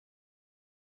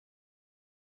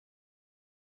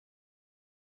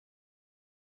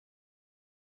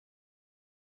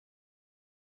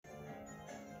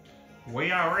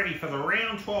We are ready for the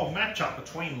round 12 matchup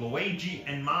between Luigi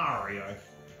and Mario.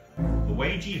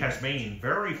 Luigi has been in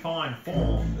very fine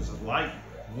form as of late,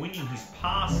 winning his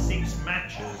past 6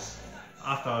 matches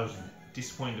after a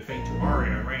disappointing defeat to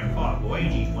Mario in round 5.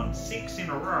 Luigi's won 6 in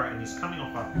a row and is coming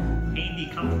off a handy,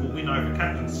 comfortable win over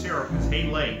Captain Syrup as he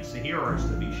leads the Heroes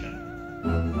division.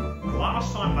 The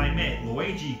last time they met,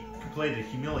 Luigi completed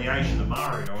humiliation of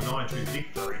Mario, a 9-2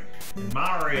 victory. And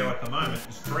Mario at the moment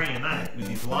is 3-8, with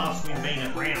his last win being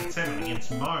at round 7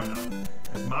 against Mona,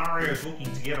 as Mario is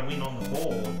looking to get a win on the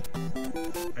board,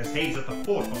 as he's at the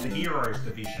foot of the Heroes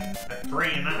division at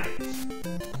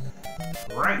 3-8.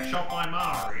 Great shot by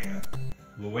Mario.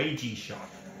 Luigi's shot.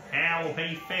 How will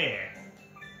he fare?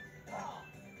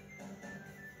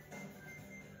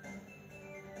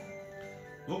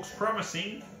 Looks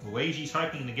promising. Luigi's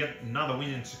hoping to get another win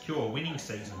and secure a winning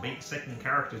season, beat the second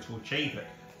character to achieve it,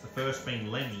 the first being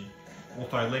Lemmy,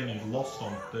 although Lemmy lost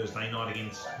on Thursday night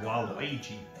against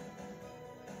Waluigi.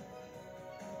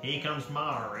 Here comes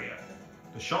Mario.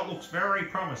 The shot looks very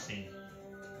promising.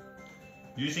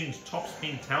 Using his top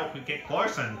spin to help it get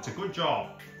closer, and it's a good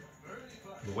job.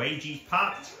 Luigi's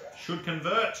putt should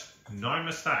convert, no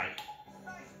mistake.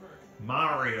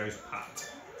 Mario's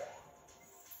putt.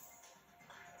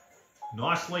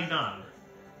 Nicely done.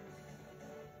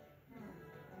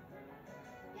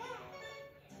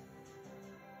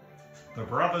 The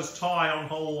brothers tie on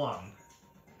hole 1.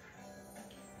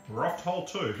 We're off to hole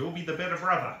 2. Who'll be the better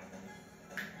brother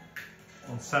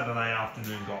on Saturday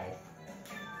afternoon golf?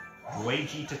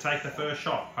 Luigi to take the first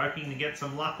shot, hoping to get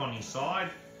some luck on his side.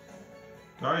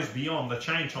 Goes beyond the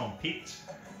change on pit.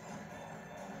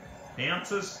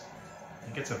 Bounces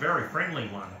and gets a very friendly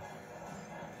one.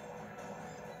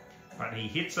 But he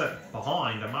hits it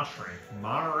behind a mushroom.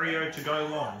 Mario to go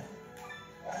long.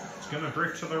 It's going to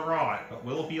drift to the right, but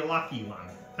will it be a lucky one?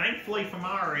 Thankfully for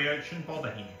Mario, it shouldn't bother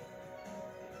him.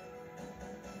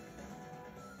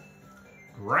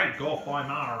 Great golf by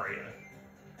Mario,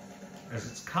 as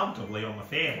it's comfortably on the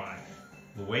fairway.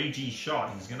 Luigi's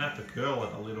shot, he's going to have to curl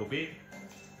it a little bit.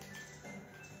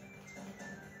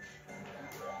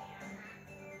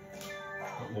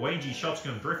 But Luigi's shot's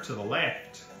going to drift to the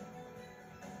left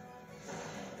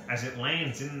as it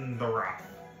lands in the rough.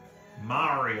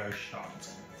 Mario's shot.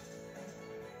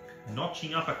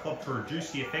 Notching up a club to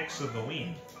reduce the effects of the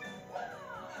wind,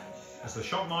 as the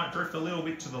shot might drift a little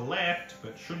bit to the left,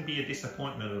 but shouldn't be a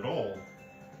disappointment at all.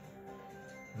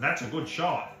 And that's a good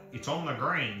shot. It's on the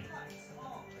green.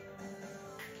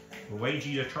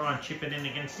 Luigi to try and chip it in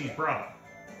against his brother.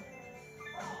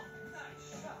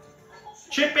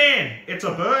 Chip in! It's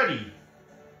a birdie!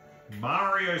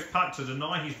 Mario's putt to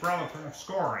deny his brother from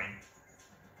scoring.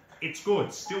 It's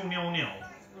good, still 0-0.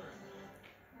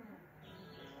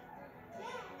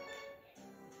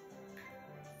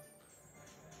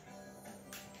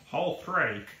 Hole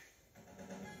 3.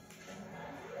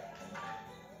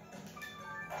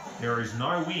 There is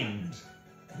no wind.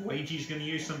 Luigi's going to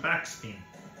use some backspin.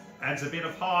 Adds a bit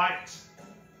of height.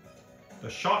 The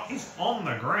shot is on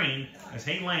the green as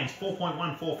he lands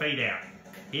 4.14 feet out.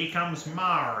 Here comes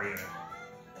Mario.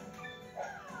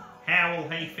 How will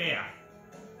he fare?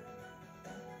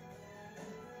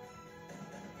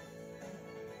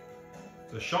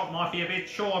 The shot might be a bit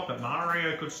short, but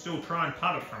Mario could still try and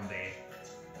putt it from there.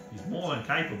 He's more than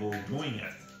capable of doing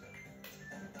it.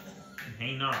 And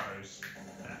he knows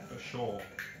that for sure.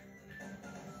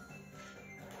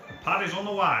 The putt is on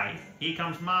the way. Here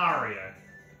comes Mario.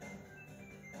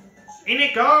 In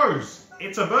it goes!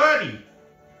 It's a birdie!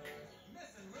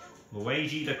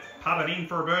 Luigi to putt it in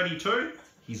for a birdie too.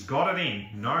 He's got it in.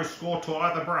 No score to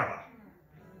either brother.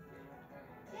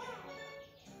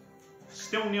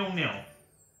 Still 0-0.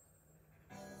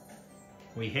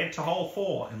 We head to hole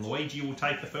 4 and Luigi will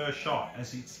take the first shot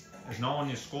as no one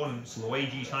has scored and it's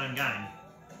Luigi's home game.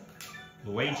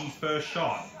 Luigi's first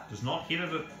shot does not hit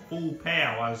it at full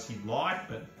power as he'd like,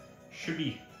 but should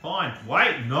be fine.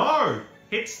 Wait, no!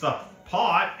 Hits the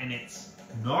pipe and it's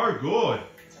no good.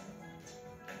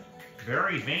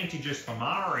 Very advantageous for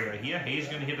Mario here. He's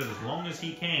going to hit it as long as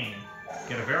he can.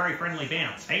 Get a very friendly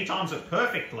bounce. He times it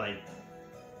perfectly.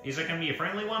 Is it going to be a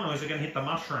friendly one or is it going to hit the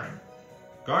mushroom?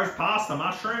 Goes past the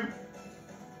mushroom.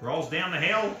 Rolls down the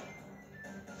hill.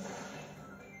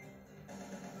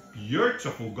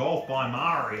 Beautiful golf by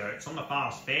Mario. It's on the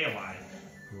fast fairway.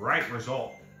 Great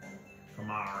result for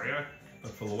Mario.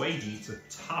 But for Luigi, it's a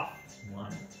tough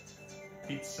one. A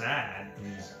bit sad.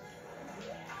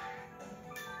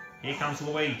 Here comes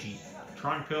Luigi.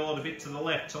 Try and curl it a bit to the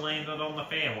left to land it on the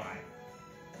fairway.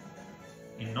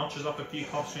 He notches up a few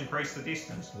clubs to increase the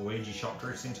distance. Luigi's shot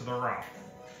drifts into the rough.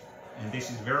 And this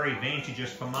is very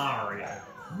advantageous for Mario.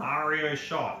 Mario's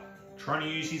shot, trying to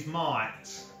use his might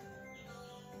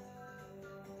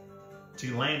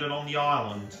to land it on the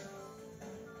island.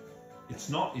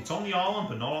 It's on the island,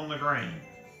 but not on the green.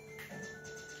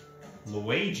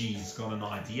 Luigi's got an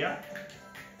idea.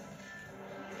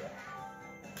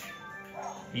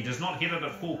 He does not hit it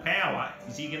at full power.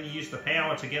 Is he going to use the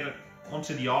power to get it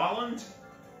onto the island?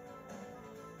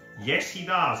 Yes, he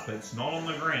does, but it's not on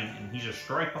the green, and he's just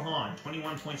straight behind,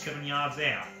 21.7 yards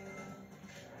out.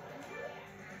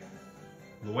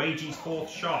 Luigi's fourth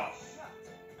shot.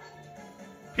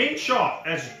 Pin shot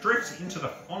as it drifts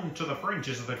onto the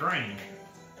fringes of the green.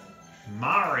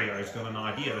 Mario's got an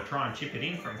idea to try and chip it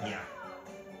in from here.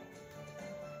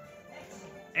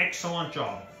 Excellent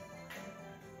job.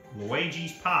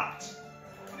 Luigi's putt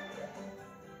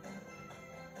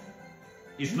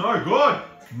is no good.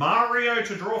 Mario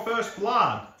to draw first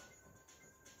blood.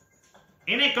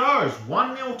 In it goes.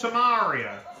 1-0 to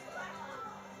Mario.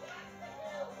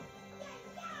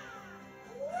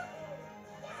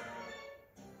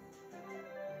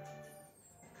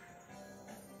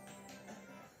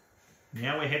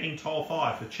 Now we're heading to hole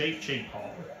 5, the cheap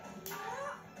hole.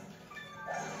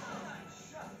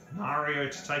 Mario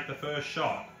to take the first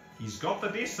shot. He's got the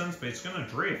distance, but it's going to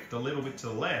drift a little bit to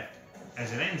the left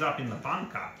as it ends up in the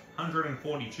bunker.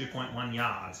 142.1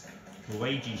 yards.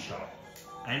 Luigi shot.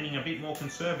 Aiming a bit more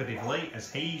conservatively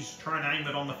as he's trying to aim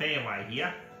it on the fairway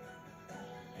here.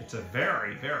 It's a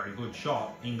very, very good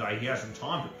shot, even though he hasn't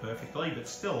timed it perfectly, but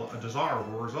still a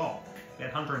desirable result.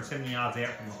 About 170 yards out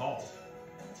from the hole.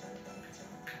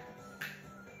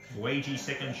 Luigi's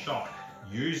second shot,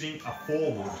 using a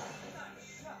forward.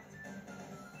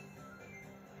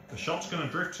 The shot's going to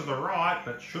drift to the right,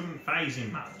 but shouldn't phase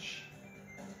him much,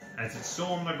 as it's still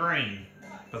on the green.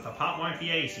 But the putt won't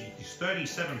be easy. He's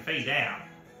 37 feet out.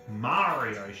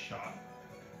 Mario's shot.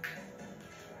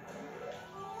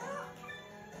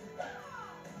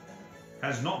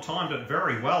 Has not timed it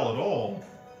very well at all.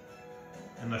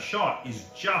 And the shot is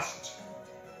just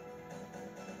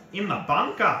in the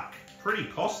bunker. Pretty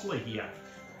costly here.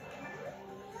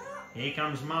 Here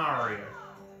comes Mario.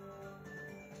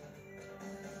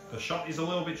 The shot is a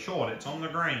little bit short. It's on the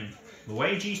green.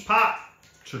 Luigi's putt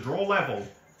to draw level.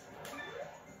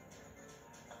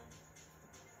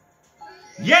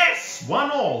 Yes!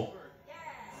 1-1.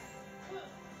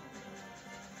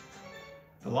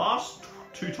 The last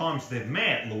 2 times they've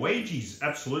met, Luigi's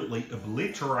absolutely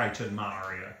obliterated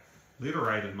Mario.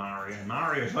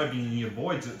 Mario's hoping he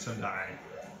avoids it today.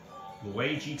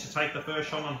 Luigi to take the first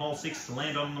shot on hole 6 to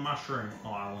land on the Mushroom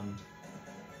Island.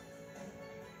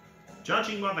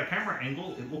 Judging by the camera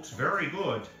angle, it looks very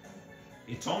good.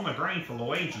 It's on the green for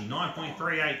Luigi,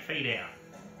 9.38 feet out.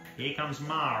 Here comes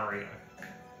Mario.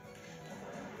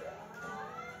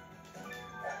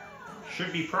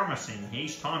 Should be promising.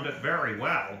 He's timed it very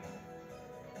well.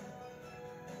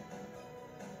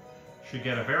 Should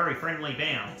get a very friendly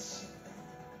bounce.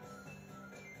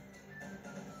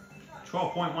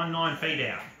 12.19 feet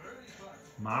out.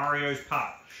 Mario's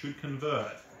putt should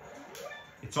convert.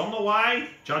 It's on the way.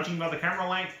 Judging by the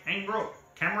camera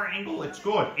angle, it's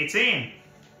good. It's in.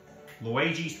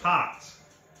 Luigi's putt.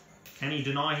 Can he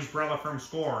deny his brother from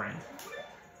scoring?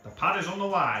 The putt is on the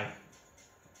way.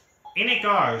 In it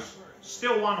goes.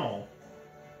 Still 1-1.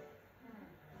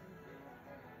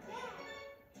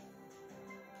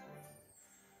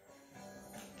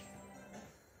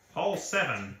 Hole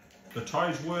 7. The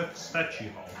Toesworth statue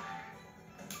hole.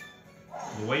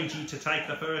 Luigi to take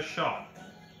the first shot.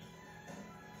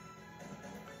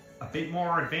 A bit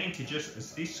more advantageous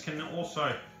as this can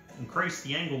also increase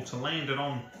the angle to land it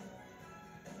on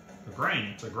the green.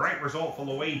 It's a great result for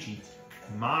Luigi.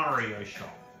 Mario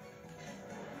shot.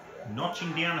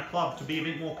 Notching down a club to be a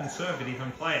bit more conservative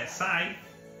and play it safe.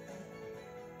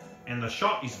 And the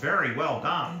shot is very well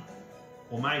done.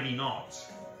 Or maybe not.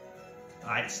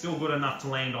 It's still good enough to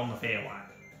land on the fairway.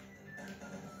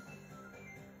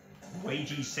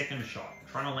 Luigi's second shot.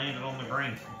 Trying to land it on the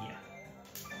green from here.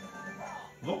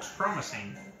 Looks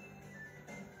promising.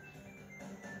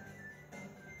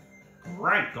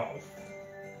 Great golf.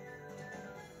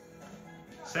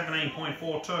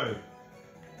 17.42.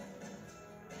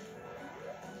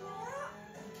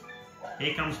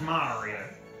 Here comes Mario.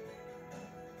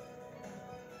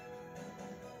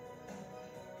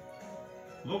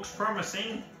 Looks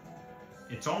promising.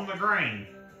 It's on the green.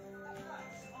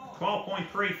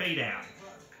 12.3 feet out.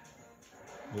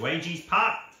 Luigi's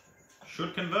putt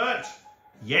should convert.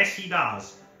 Yes, he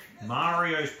does.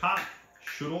 Mario's putt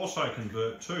should also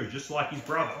convert too, just like his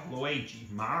brother, Luigi.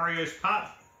 Mario's putt.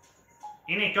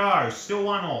 In it goes. Still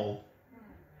 1-1.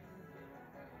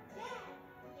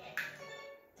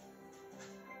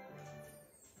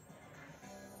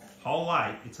 Hole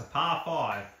 8, it's a par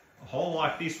 5. A hole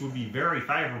like this would be very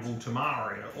favourable to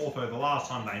Mario, although the last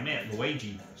time they met,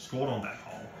 Luigi scored on that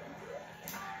hole.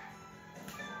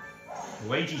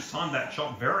 Luigi's timed that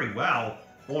shot very well.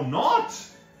 Or not!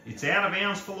 It's out of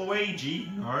bounds for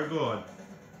Luigi. No good.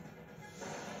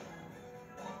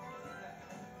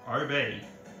 OB.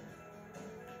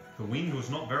 The wind was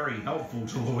not very helpful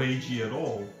to Luigi at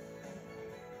all.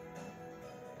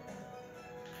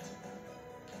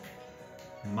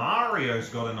 Mario's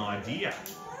got an idea.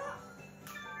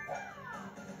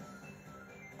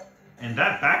 And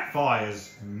that backfires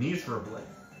miserably.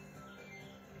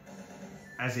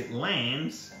 As it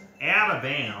lands out of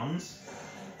bounds.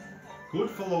 Good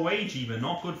for Luigi, but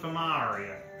not good for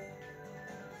Mario.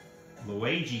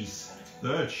 Luigi's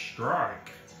third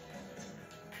stroke.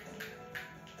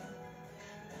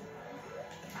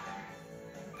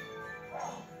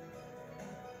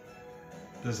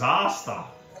 Disaster.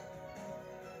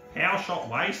 Power shot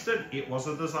wasted, it was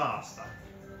a disaster.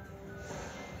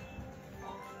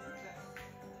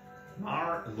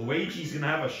 Luigi's going to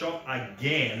have a shot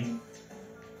again.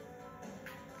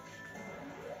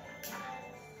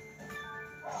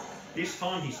 This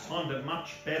time he's timed it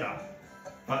much better,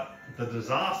 but the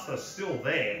disaster's still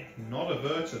there, not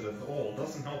averted at all.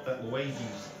 Doesn't help that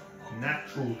Luigi's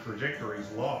natural trajectory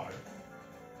is low.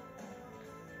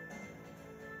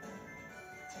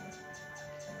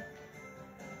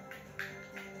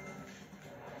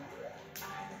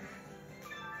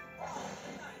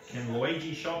 Can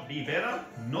Luigi's shot be better?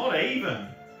 Not even.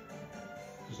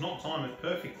 Does not time it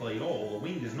perfectly at all. The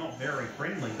wind is not very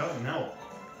friendly, doesn't help.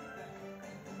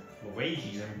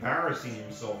 Luigi's embarrassing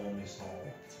himself on this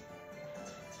hole.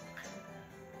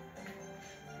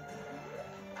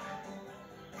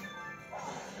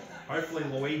 Hopefully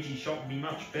Luigi's shot will be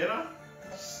much better.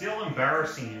 Still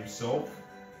embarrassing himself.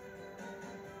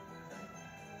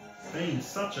 Being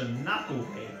such a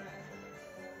knucklehead.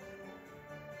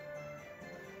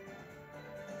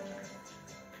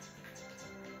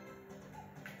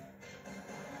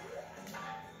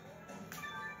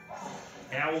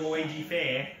 How will Luigi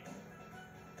fare?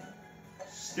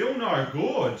 Still no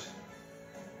good.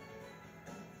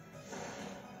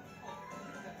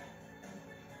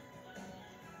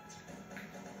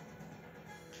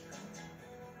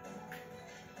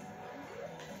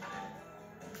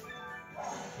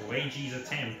 Luigi's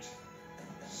attempt.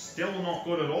 Still not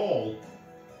good at all.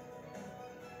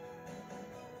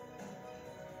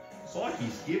 It's like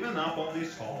he's given up on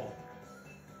this hole.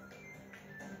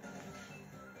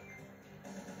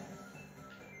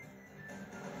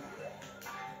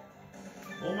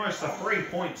 Almost a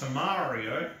 3-point to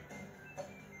Mario.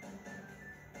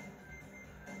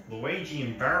 Luigi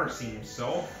embarrassing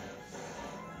himself.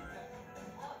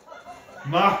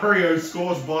 Mario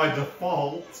scores by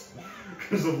default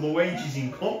because of Luigi's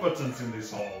incompetence in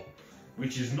this hole,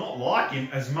 which is not like him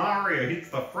as Mario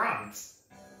hits the front.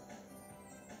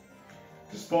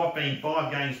 Despite being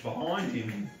 5 games behind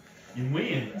him in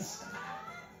wins.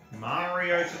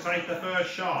 Mario to take the first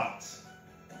shot.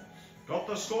 Got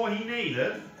the score he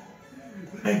needed,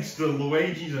 thanks to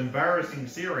Luigi's embarrassing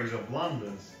series of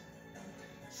blunders.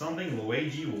 Something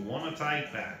Luigi will want to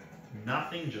take back.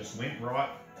 Nothing just went right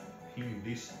for him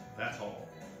that hole.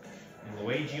 And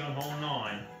Luigi on hole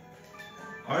 9.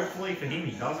 Hopefully for him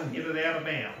he doesn't hit it out of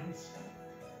bounds.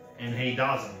 And he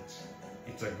doesn't.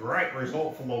 It's a great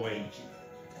result for Luigi.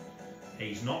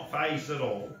 He's not phased at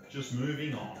all, just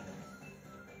moving on.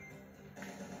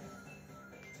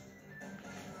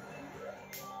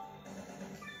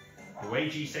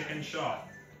 Luigi's second shot.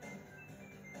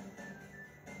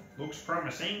 Looks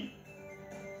promising.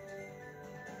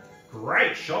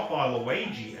 Great shot by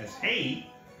Luigi as he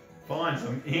finds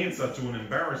an answer to an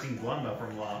embarrassing blunder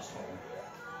from last hole.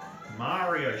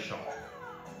 Mario shot.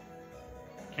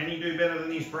 Can he do better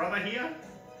than his brother here?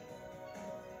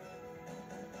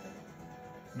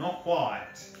 Not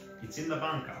quite. It's in the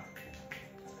bunker.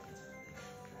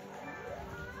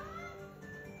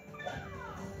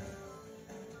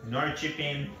 No chip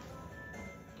in.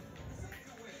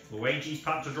 Luigi's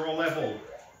putt to draw level.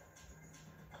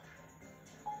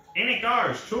 In it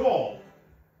goes, 2-all.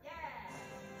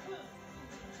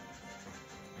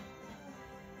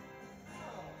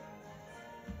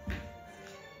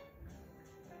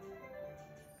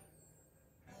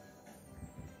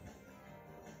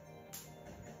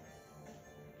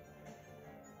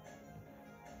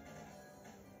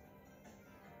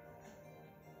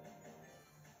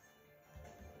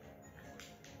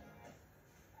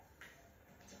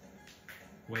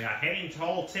 We are heading to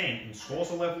hole 10 and scores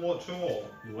a level at 2-all.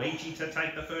 Luigi to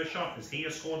take the first shot as he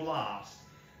has scored last.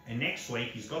 And next week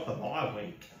he's got the bye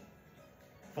week.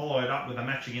 Followed up with a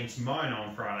match against Mona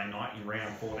on Friday night in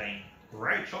round 14.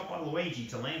 Great shot by Luigi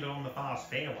to land it on the fast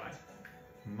fairway.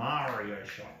 Mario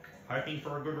shot. Hoping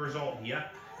for a good result here.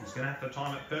 He's going to have to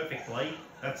time it perfectly.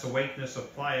 That's the weakness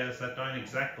of players that don't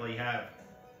exactly have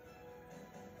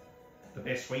the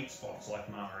best sweet spots like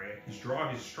Mario. His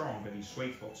drive is strong, but his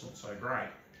sweet spot's not so great.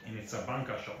 And it's a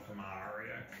bunker shot for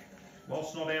Mario.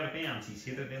 Whilst not out of bounds, he's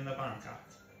hit it in the bunker.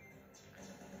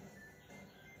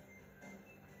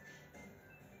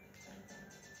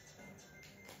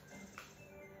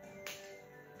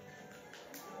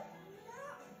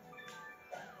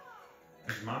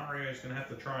 As Mario's going to have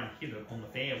to try and hit it on the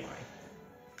fairway.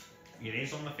 It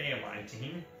is on the fairway to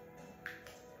him.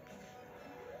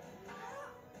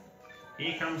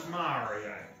 Here comes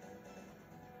Mario.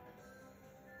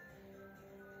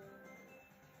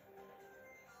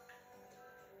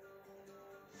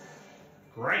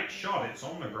 Great shot, it's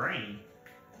on the green.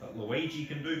 But Luigi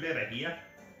can do better here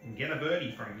and get a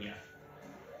birdie from here.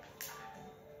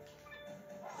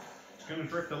 It's going to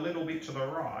drift a little bit to the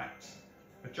right.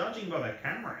 But judging by the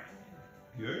camera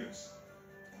views,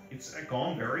 it's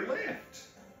gone very left.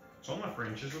 It's on the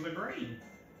fringes of the green.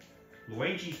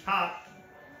 Luigi's putt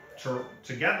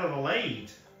to gather the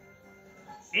lead.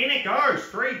 In it goes,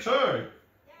 3-2.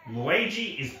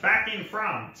 Luigi is back in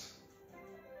front.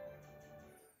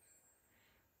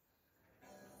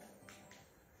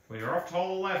 We're off to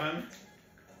hole 11.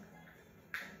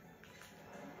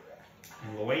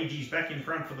 And Luigi's back in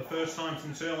front for the first time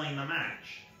since early in the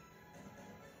match.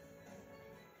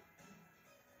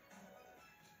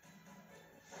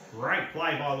 Great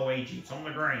play by Luigi. It's on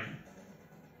the green.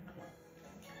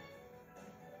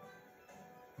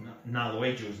 No,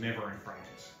 Luigi was never in front.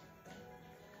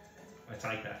 I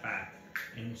take that back.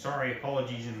 And sorry,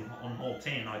 apologies on hole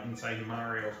 10. I didn't say who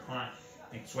Mario was playing.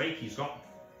 Next week, he's got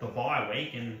the bye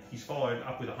week, and he's followed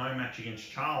up with a home match against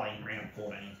Charlie in round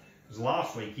 14. Because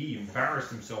last week, he embarrassed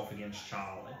himself against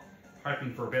Charlie,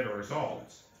 hoping for a better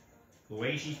result.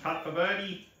 Luigi's putt for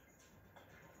birdie.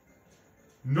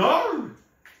 No!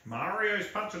 Mario's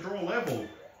putt to draw level.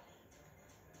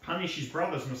 Punish his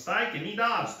brother's mistake, and he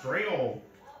does. 3-all.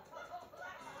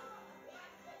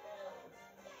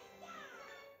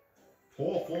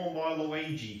 Poor form by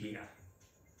Luigi here.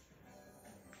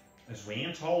 As we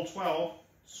enter hole 12,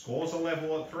 scores are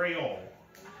level at 3-all.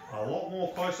 A lot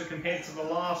more closer compared to the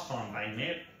last time they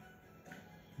met.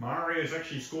 Mario's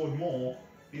actually scored more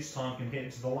this time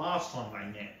compared to the last time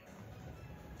they met.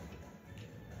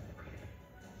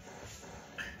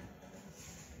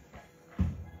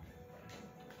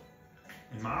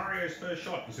 And Mario's first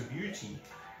shot is a beauty.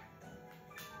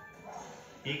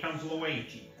 Here comes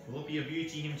Luigi. Will it be a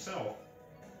beauty himself?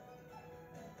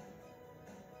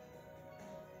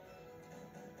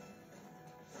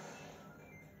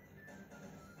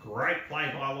 Great play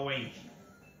by Luigi.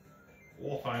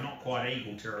 Although not quite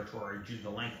eagle territory due to the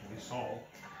length of this hole.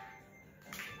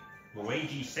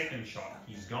 Luigi's second shot.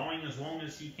 He's going as long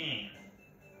as he can.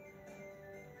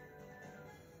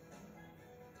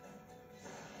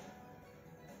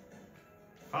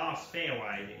 Fast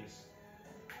fairway it is.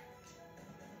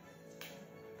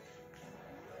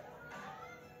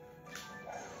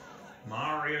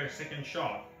 Mario's second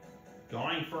shot.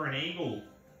 Going for an eagle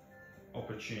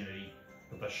opportunity.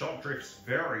 But the shot drifts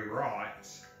very right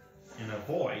and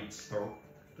avoids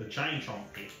the chain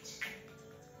chomp pit.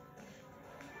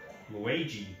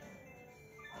 Luigi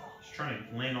is trying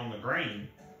to land on the green.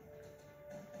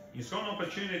 He's got an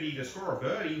opportunity to score a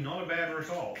birdie, not a bad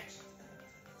result.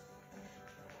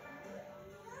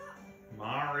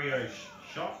 Mario's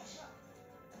shot.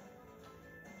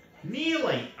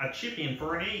 Nearly a chip in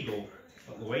for an eagle,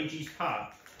 but Luigi's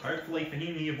putt. Hopefully for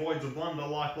him he avoids a blunder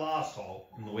like last hole,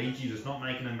 and Luigi does not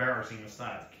make an embarrassing mistake.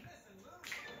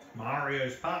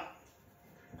 Mario's putt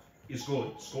is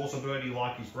good. Scores a birdie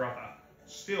like his brother.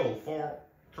 Still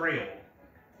 3-all.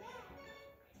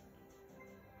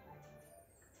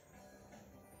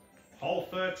 Hole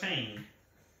 13.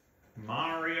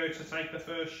 Mario to take the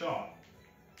first shot.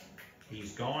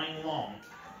 He's going long.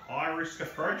 High risk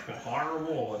approach, but high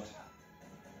reward.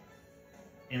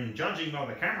 And judging by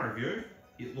the camera view,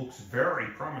 it looks very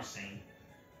promising.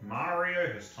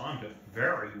 Mario has timed it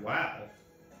very well.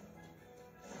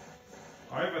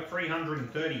 Over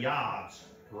 330 yards.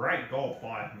 Great golf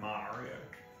by Mario.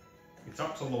 It's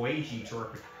up to Luigi to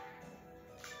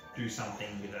do something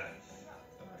with it.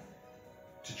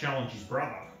 To challenge his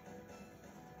brother.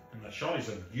 And the shot is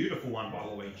a beautiful one by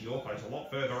Luigi, although it's a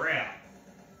lot further out.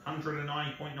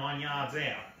 190.9 yards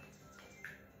out.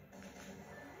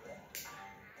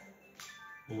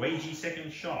 Luigi's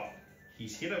second shot.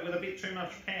 He's hit it with a bit too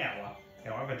much power,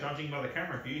 However, judging by the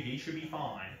camera view, he should be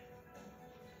fine.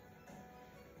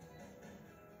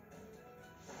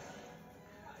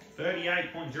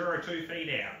 .38.02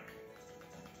 feet out.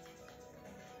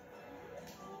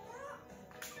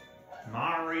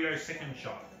 Mario's second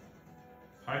shot.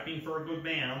 Hoping for a good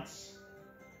bounce.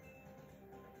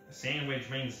 The sand wedge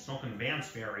means it's not going to bounce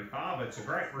very far, but it's a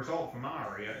great result for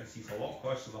Mario as he's a lot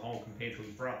closer to the hole compared to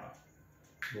his brother.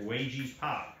 Luigi's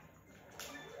putt.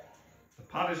 The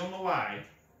putt is on the way.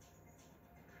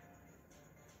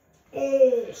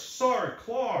 Oh, so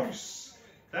close.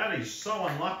 That is so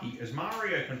unlucky as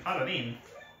Mario can putt it in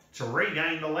to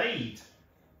regain the lead.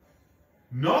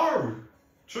 No!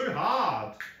 Too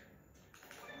hard.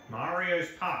 Mario's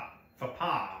putt for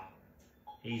par.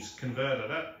 He's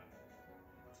converted it.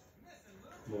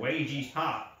 Luigi's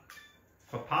putt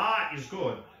for par is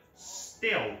good.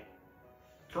 Still,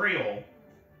 3-all.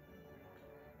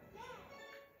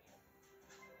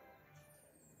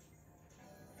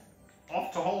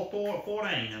 Off to hole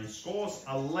 14 and scores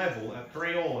a level at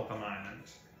 3-all at the moment.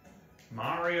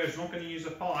 Mario's not going to use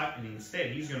a pipe and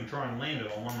instead he's going to try and land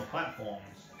it on one of the platforms.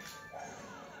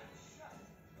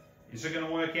 Is it going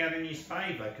to work out in his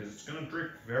favour? Because it's going to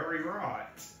drift very right.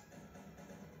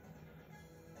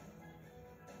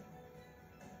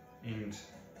 And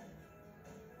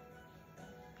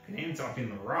it ends up in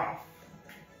the rough.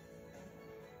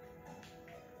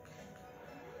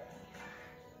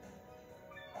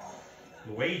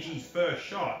 Luigi's first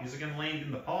shot, is it going to land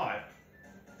in the pipe?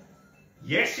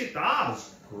 Yes, it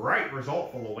does! Great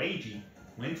result for Luigi.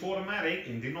 Went automatic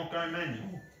and did not go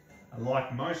manual.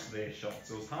 Unlike most of their shots,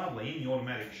 there was hardly any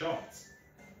automatic shots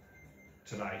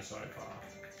today so far.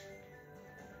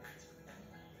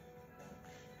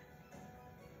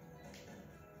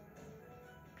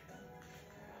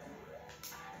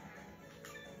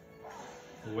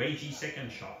 Luigi's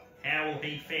second shot. How will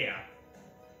he fare?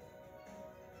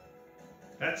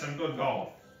 That's some good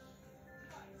golf.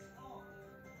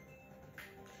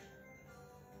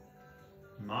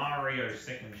 Mario's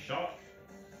second shot.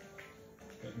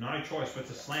 But no choice but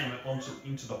to slam it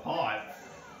into the pipe.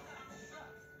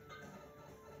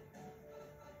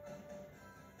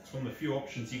 It's one of the few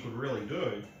options he could really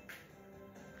do.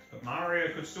 But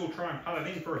Mario could still try and putt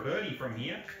it in for a birdie from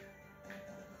here.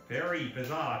 Very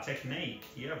bizarre technique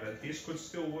here, but this could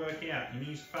still work out in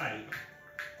his favour.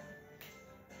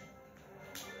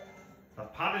 The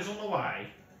putt is on the way,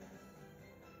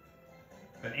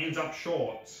 but ends up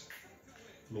short.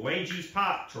 Luigi's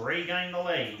putt to regain the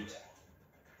lead.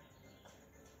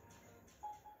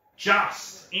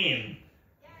 Just in.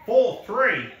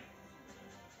 4-3.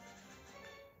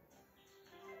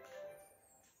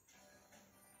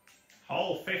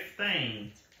 Hole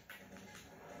 15.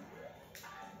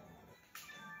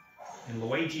 And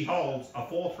Luigi holds a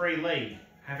 4-3 lead,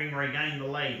 having regained the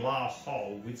lead last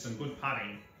hole with some good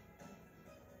putting.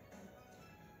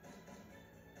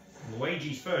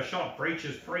 Luigi's first shot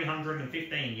breaches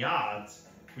 315 yards,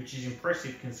 which is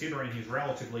impressive considering his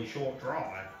relatively short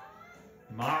drive.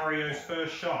 Mario's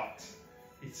first shot.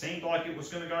 It seemed like it was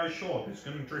going to go short, but it's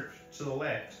going to drift to the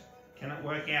left. Can it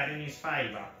work out in his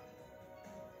favour?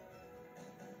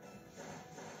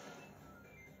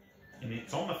 And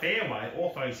it's on the fairway,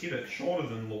 although he's hit it shorter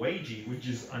than Luigi, which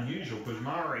is unusual because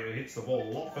Mario hits the ball a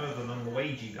lot further than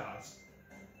Luigi does.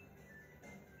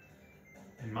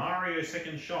 And Mario's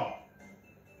second shot.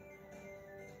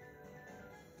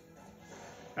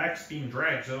 Backspin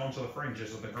drags it onto the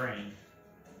fringes of the green.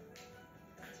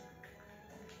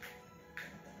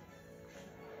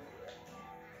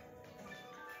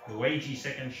 Luigi's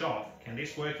second shot. Can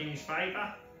this work in his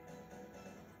favour?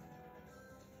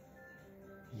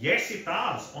 Yes, it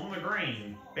does. On the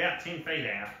green. About 10 feet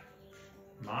out.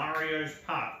 Mario's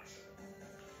putt.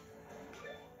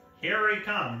 Here he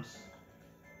comes.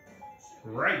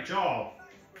 Great job.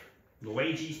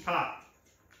 Luigi's putt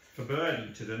for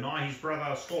birdie to deny his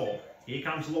brother a score. Here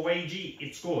comes Luigi.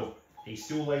 It's good. He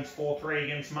still leads 4-3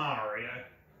 against Mario.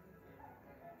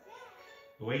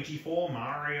 Luigi 4,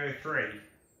 Mario 3.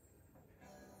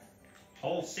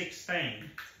 Hole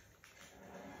 16.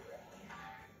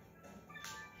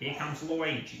 Here comes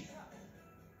Luigi.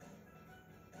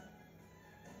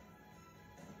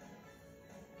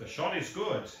 The shot is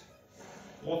good,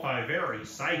 although a very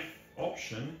safe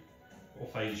option.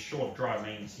 Although his short drive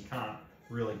means he can't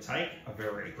really take a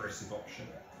very aggressive option.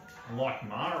 Unlike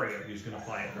Mario, who's going to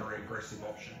play a very aggressive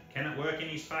option. Can it work in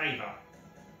his favour?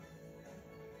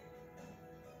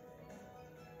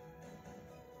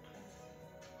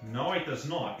 No, it does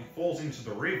not. It falls into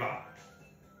the river.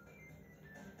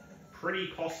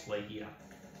 Pretty costly here.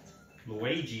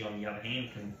 Luigi, on the other hand,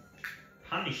 can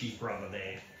punish his brother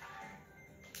there.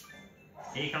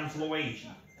 Here comes Luigi.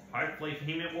 Hopefully for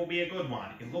him it will be a good one.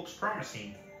 It looks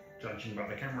promising, judging by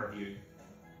the camera view.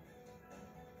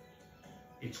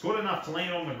 It's good enough to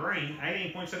land on the green,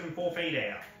 18.74 feet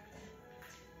out.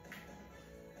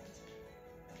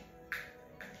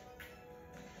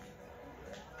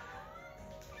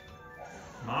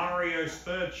 Mario's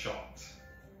third shot.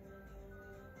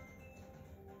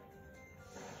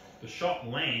 The shot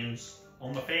lands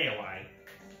on the fairway.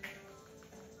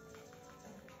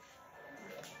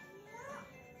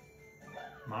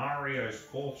 Mario's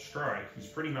fourth stroke. He's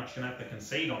pretty much going to have to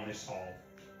concede on this hole.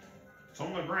 It's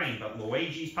on the green, but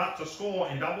Luigi's putt to score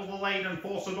and double the lead and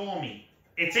force a dormy.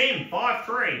 It's in,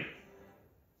 5-3.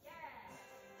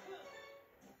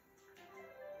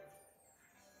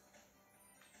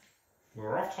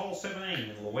 We're off to hole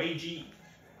 17, and Luigi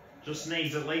just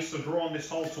needs at least a draw on this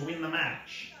hole to win the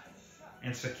match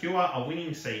and secure a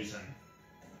winning season.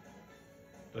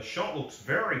 The shot looks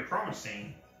very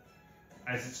promising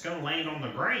as it's going to land on the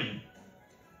green.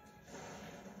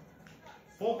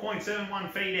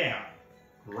 4.71 feet out.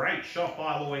 Great shot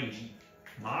by Luigi.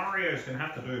 Mario's going to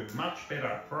have to do a much better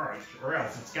approach or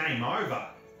else it's game over.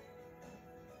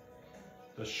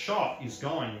 The shot is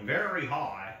going very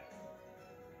high.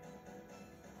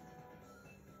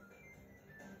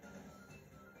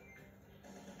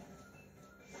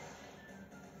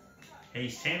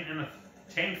 He's 10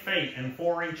 feet and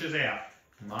 4 inches out.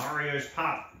 Mario's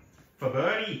putt for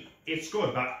birdie, it's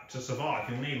good, but to survive,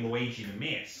 he'll need Luigi to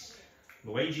miss.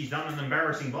 Luigi's done an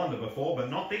embarrassing blunder before, but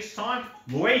not this time.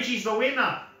 Luigi's the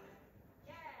winner.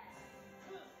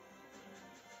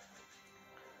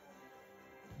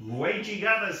 Luigi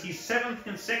gathers his 7th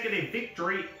consecutive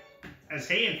victory as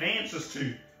he advances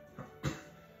to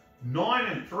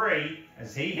 9-3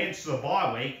 as he heads to the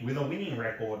bye week with a winning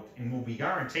record and will be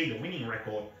guaranteed a winning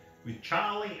record with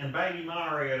Charlie and Baby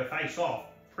Mario to face off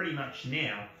pretty much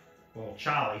now. Well,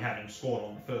 Charlie having scored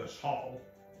on the first hole,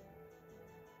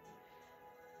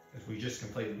 as we just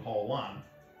completed hole 1.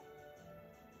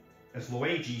 As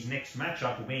Luigi's next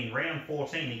matchup will be in round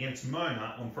 14 against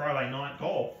Mona on Friday Night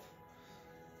Golf,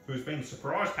 who's been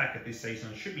surprise packet this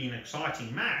season. It should be an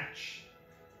exciting match,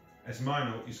 as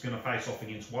Mona is going to face off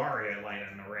against Wario later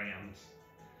in the round.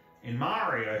 And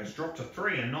Mario has dropped to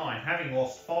 3-9, having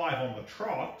lost 5 on the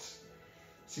trot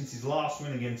since his last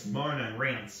win against Mona in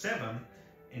round 7.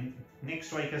 And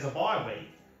next week has a bye week,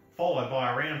 followed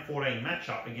by a round 14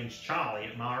 matchup against Charlie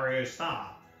at Mario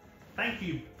Star. Thank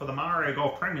you for the Mario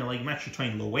Golf Premier League match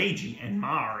between Luigi and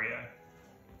Mario.